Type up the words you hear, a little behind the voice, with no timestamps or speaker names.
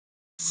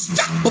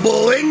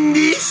Unstoppable,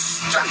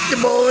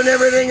 indestructible, and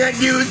everything I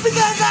do is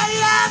because I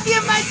love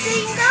you, my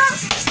finger.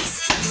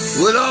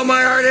 With all my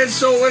heart and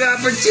soul, with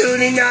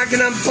opportunity knocking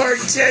on part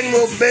 10.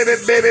 Well, baby,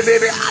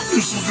 I do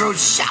some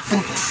gross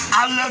shopping.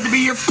 I'd love to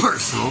be your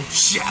personal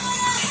chef.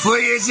 For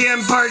you see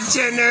on part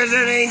 10, there's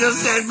an angel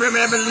sent from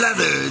heaven,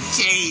 leather,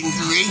 chains,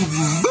 rings,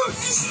 and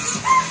boots.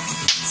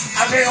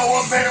 I think I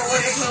want better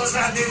way to close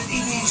out this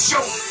evening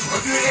show. A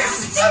good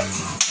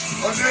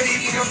afternoon, or good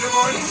evening, or good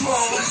morning,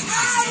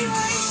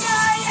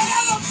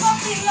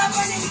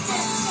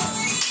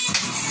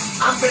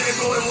 I'm better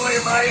going away,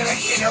 buddy, and I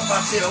can't help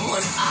myself.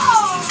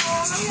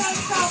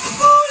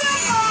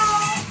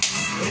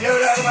 You know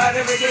that about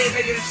every day,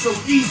 making it so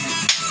easy,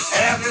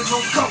 and having it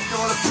so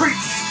comfortable to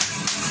preach.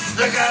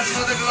 The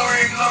gospel, the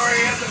glory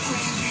of the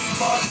Queen Bee,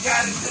 boss,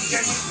 goddess, the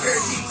gentle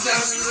spirit, team,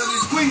 sound, and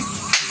the queen.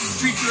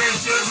 Treat your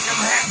yourselves, and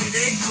I'm happy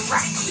they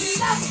correct.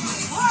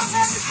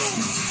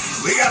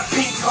 We got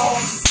pink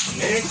corn,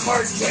 and it's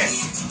part 10.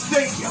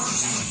 Thank you.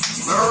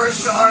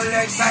 Mehwish, the heart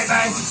attack,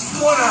 bye-bye.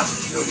 One up.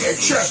 You'll get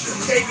treasure.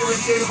 Thank you for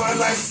saving my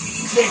life.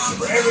 Thank you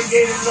for every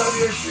day that love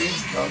your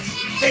dreams come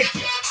true. Thank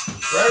you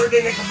for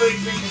everything that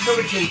completes me so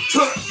we can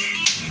touch.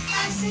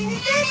 I've seen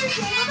it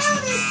everything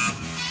about it.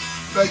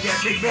 Like that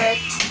big bag?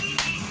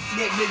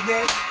 Big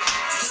bag?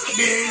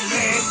 Big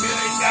bag, $1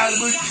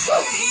 million boots.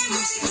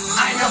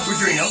 I know,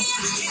 Padrino.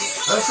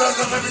 The sons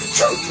of every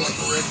church was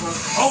the original.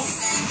 Oh,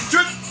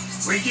 shit.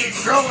 We keep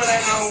growing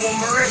that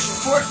Mehwish and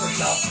force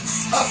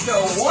myself up to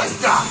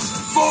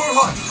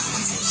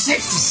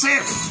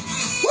 1,467.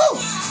 Woo!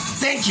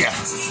 Thank you.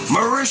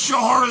 Mehwish,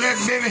 your heart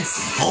left, baby.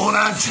 Hold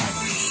on tight.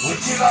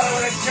 We'll see about it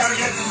when it's trying to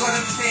get one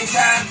at the same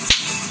time.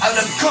 I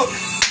love to cook.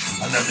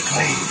 I love to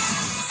clean.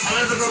 I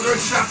love to go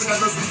shopping. I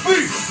love to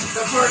be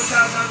the first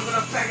time I was going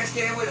to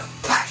Pakistan with a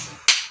passion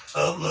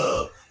of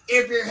love.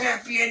 If you're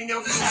happy and you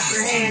know, clap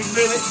your hands,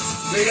 baby.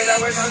 Because I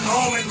was on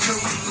home and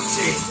cook.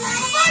 See?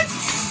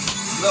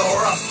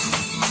 Lower up.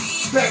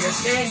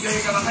 Pakistan, they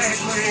got a hand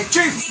for the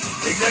chief.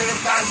 Executive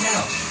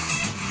Continental.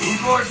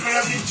 Enforcement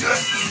of the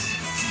justice.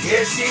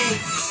 You see,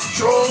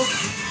 trolls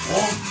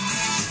won't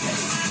stay.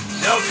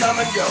 They'll come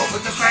and go,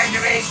 but the fact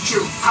remains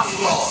true.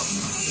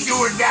 Outlaws. Do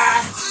or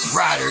die,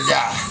 ride or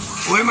die.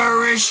 With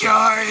Mehwish, your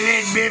heart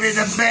lit, baby,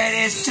 the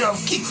baddest,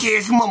 tough,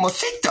 kick-ass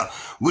mamacita.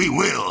 We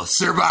will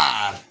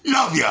survive.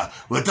 Love ya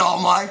with all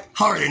my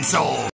heart and soul.